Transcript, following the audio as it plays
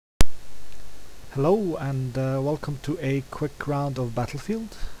Hello and welcome to a quick round of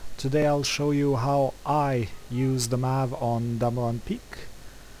Battlefield. Today I'll show you how I use the MAV on Damavand Peak.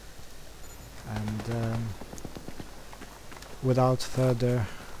 And without further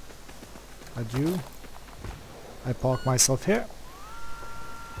ado, I park myself here.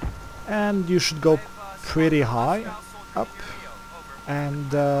 And you should go pretty high up.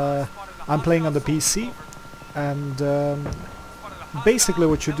 And I'm playing on the PC. And basically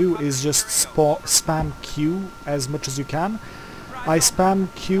what you do is just spam Q as much as you can. I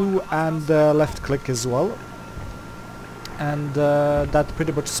spam Q and left click as well, and that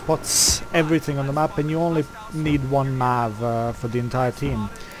pretty much spots everything on the map, and you only need one MAV for the entire team.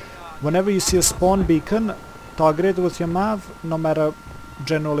 Whenever you see a spawn beacon, target it with your MAV, no matter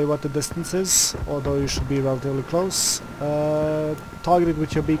generally what the distance is, although you should be relatively close. Target it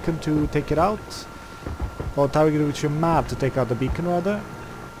with your beacon to take it out, or target it with your MAV to take out the beacon rather,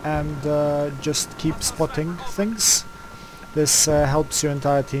 and just keep spotting things. This helps your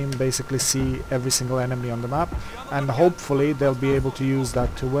entire team basically see every single enemy on the map, and hopefully they'll be able to use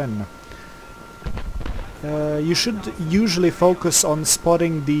that to win. You should usually focus on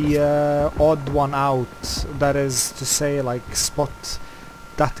spotting the odd one out, that is to say, like, spot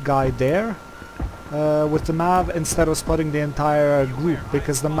that guy there with the MAV instead of spotting the entire group,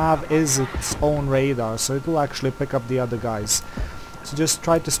 because the MAV is its own radar, so it will actually pick up the other guys. So just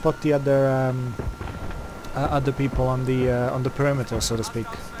try to spot the other people on the perimeter, so to speak.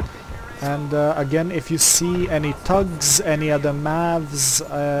 And again, if you see any tugs, any other MAVs,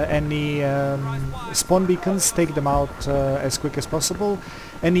 any spawn beacons, take them out as quick as possible.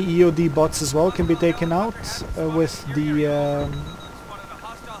 Any EOD bots as well can be taken out with the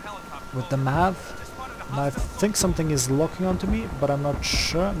MAV. And I think something is locking onto me, but I'm not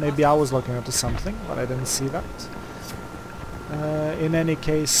sure. Maybe I was locking onto something, but I didn't see that. In any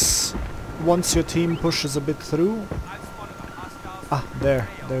case, once your team pushes a bit through...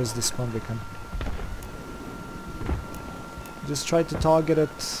 there's the spawn beacon. Just try to target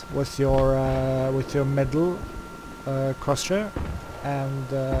it with your middle crosshair,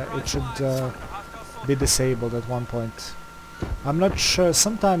 and it should be disabled at one point. I'm not sure,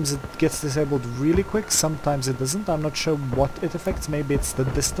 sometimes it gets disabled really quick, sometimes it doesn't. I'm not sure what it affects, maybe it's the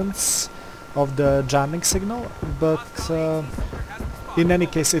distance of the jamming signal, but in any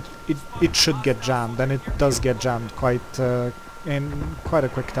case it should get jammed, and it does get jammed in quite a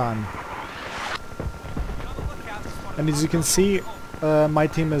quick time. And as you can see, my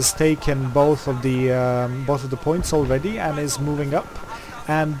team has taken both of the points already and is moving up.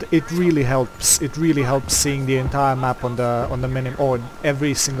 And it really helps. It really helps seeing the entire map on the minim, or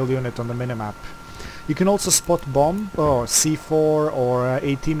every single unit on the minimap. You can also spot bomb or C4 or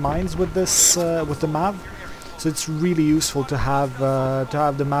AT mines with this with the MAV. So it's really useful to have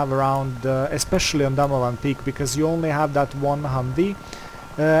the MAV around, especially on Damavand Peak, because you only have that one Humvee,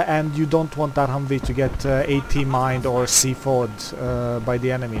 and you don't want that Humvee to get AT mined or C4'd by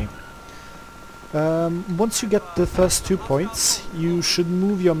the enemy. Once you get the first 2 points, you should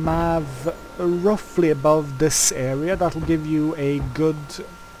move your MAV roughly above this area. That will give you a good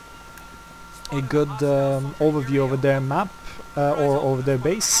overview over their map or over their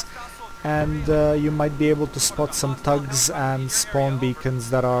base, and you might be able to spot some tugs and spawn beacons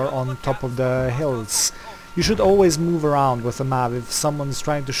that are on top of the hills. You should always move around with the MAV. If someone's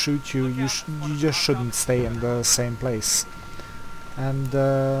trying to shoot you, you just shouldn't stay in the same place. And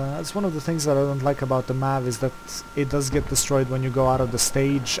that's one of the things that I don't like about the MAV, is that it does get destroyed when you go out of the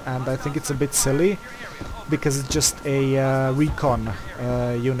stage, and I think it's a bit silly, because it's just a recon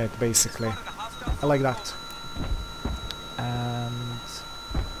unit basically. I like that. And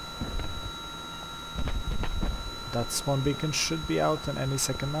that spawn beacon should be out in any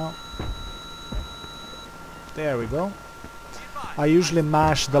second now. There we go. I usually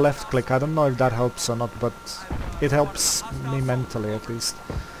mash the left click. I don't know if that helps or not, but it helps me mentally at least.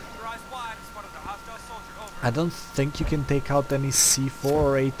 I don't think you can take out any C4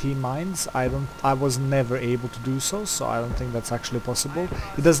 or AT mines. I was never able to do so, so I don't think that's actually possible.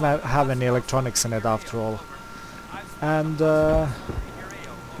 It doesn't have any electronics in it after all. And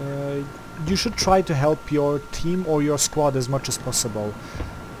you should try to help your team or your squad as much as possible.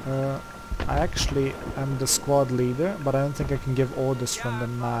 I actually am the squad leader, but I don't think I can give orders from the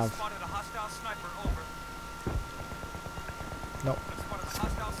MAV. No.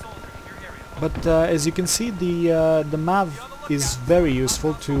 But as you can see, the MAV is very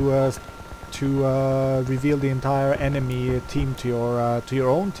useful to reveal the entire enemy team to your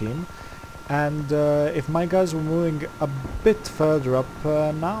own team. And if my guys were moving a bit further up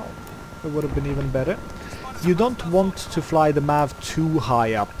now, it would have been even better. You don't want to fly the MAV too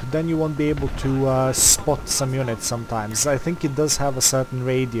high up, then you won't be able to spot some units sometimes. I think it does have a certain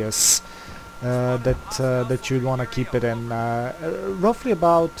radius that you'd want to keep it in. Roughly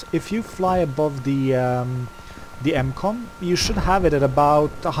about, if you fly above the MCOM, you should have it at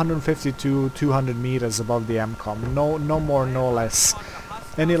about 150 to 200 meters above the MCOM. No more, no less.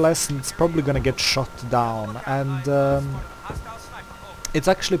 Any less, and it's probably gonna get shot down. And it's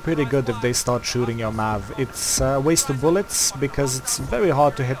actually pretty good if they start shooting your MAV. It's a waste of bullets because it's very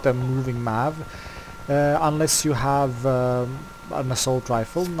hard to hit a moving MAV unless you have an assault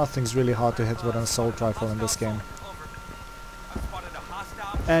rifle. Nothing's really hard to hit with an assault rifle in this game.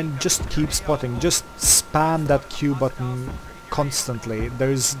 And just keep spotting. Just spam that Q button constantly.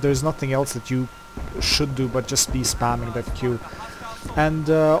 There's nothing else that you should do but just be spamming that Q. And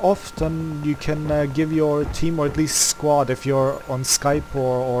often you can give your team, or at least squad, if you're on Skype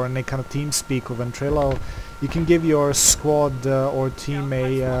or any kind of TeamSpeak or Ventrilo, you can give your squad or team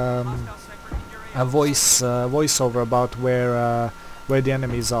a voiceover about where the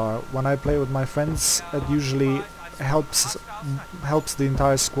enemies are. When I play with my friends, it usually helps the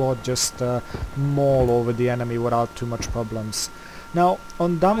entire squad just maul over the enemy without too much problems. Now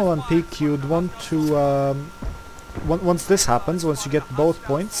on Damavand Peak, you'd want to once this happens, once you get both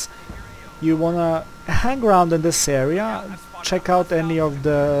points, you wanna hang around in this area, check out any of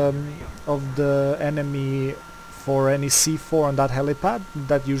the enemy for any C4 on that helipad.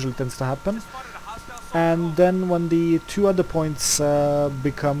 That usually tends to happen. And then when the two other points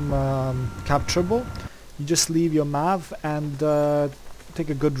become capturable, you just leave your MAV and take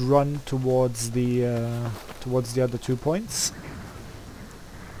a good run towards the other 2 points.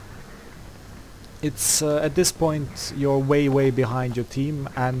 It's at this point you're way behind your team,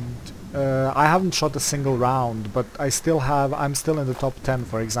 and I haven't shot a single round, but I'm still in the top 10,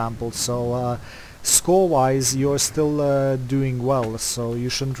 for example. So score-wise, you're still doing well. So you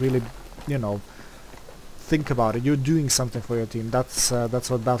shouldn't really, think about it. You're doing something for your team. That's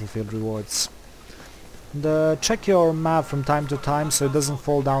what Battlefield rewards. And, check your MAV from time to time so it doesn't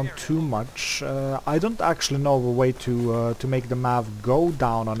fall down too much. I don't actually know of a way to make the MAV go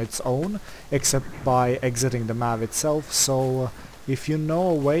down on its own, except by exiting the MAV itself. So if you know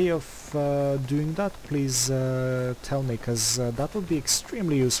a way of doing that, please tell me, because that would be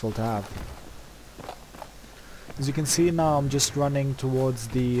extremely useful to have. As you can see now, I'm just running towards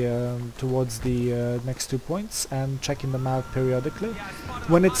the next 2 points and checking the MAV periodically.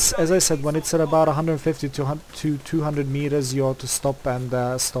 When it's, as I said, when it's at about 150 to 200 meters, you ought to stop and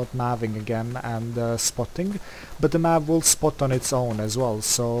start MAVing again and spotting. But the MAV will spot on its own as well,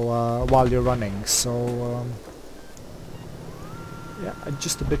 so while you're running. So yeah,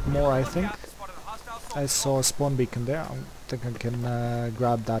 just a bit more, I think. I saw a spawn beacon there. I think I can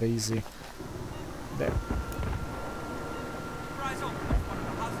grab that easy. There.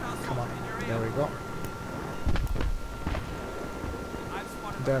 Come on, there we go.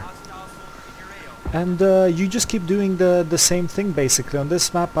 There. And you just keep doing the same thing basically. On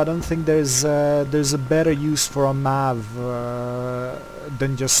this map, I don't think there's a better use for a MAV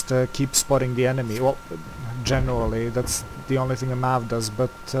than just keep spotting the enemy. Well, generally, that's the only thing a MAV does, but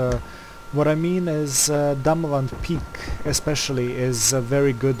what I mean is Damavand Peak especially is a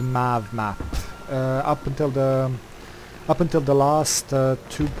very good MAV map. Up until the last 2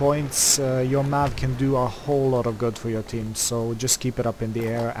 points, your MAV can do a whole lot of good for your team. So just keep it up in the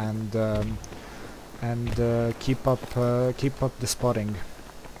air and keep up the spotting.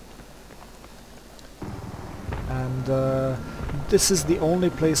 And this is the only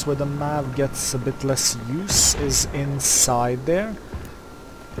place where the MAV gets a bit less use, is inside there.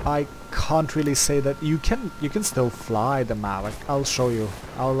 I can't really say that you can still fly the MAV. I'll show you.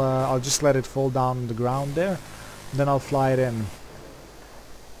 I'll just let it fall down on the ground there, then I'll fly it in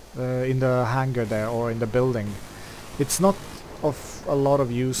the hangar there, or in the building. It's not of a lot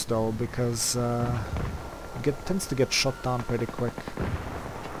of use though, because it tends to get shot down pretty quick.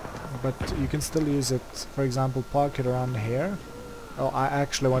 But you can still use it. For example, park it around here. Oh, I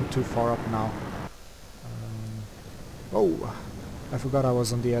actually went too far up now. Oh, I forgot I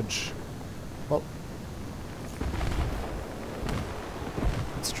was on the edge. Well,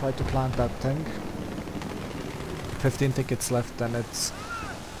 let's try to plant that thing. 15 tickets left, and it's...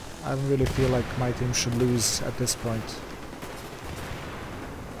 I don't really feel like my team should lose at this point.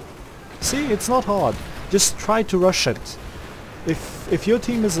 See, it's not hard. Just try to rush it. If your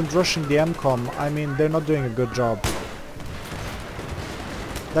team isn't rushing the MCOM, I mean, they're not doing a good job.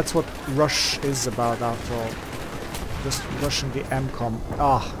 That's what rush is about, after all. Just rushing the MCOM.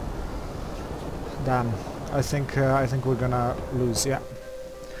 Ah, damn. I think we're gonna lose. Yeah.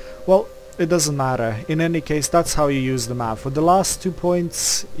 Well, it doesn't matter. In any case, that's how you use the MAV. For the last 2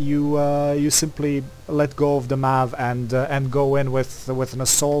 points, you simply let go of the MAV and go in with an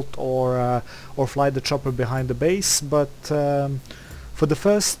assault or fly the chopper behind the base. But for the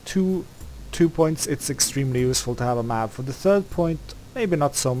first two points, it's extremely useful to have a MAV. For the third point, maybe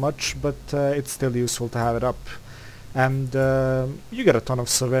not so much, but it's still useful to have it up. And you get a ton of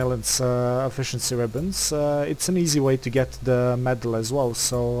surveillance efficiency ribbons. It's an easy way to get the medal as well,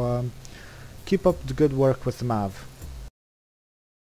 so keep up the good work with the MAV.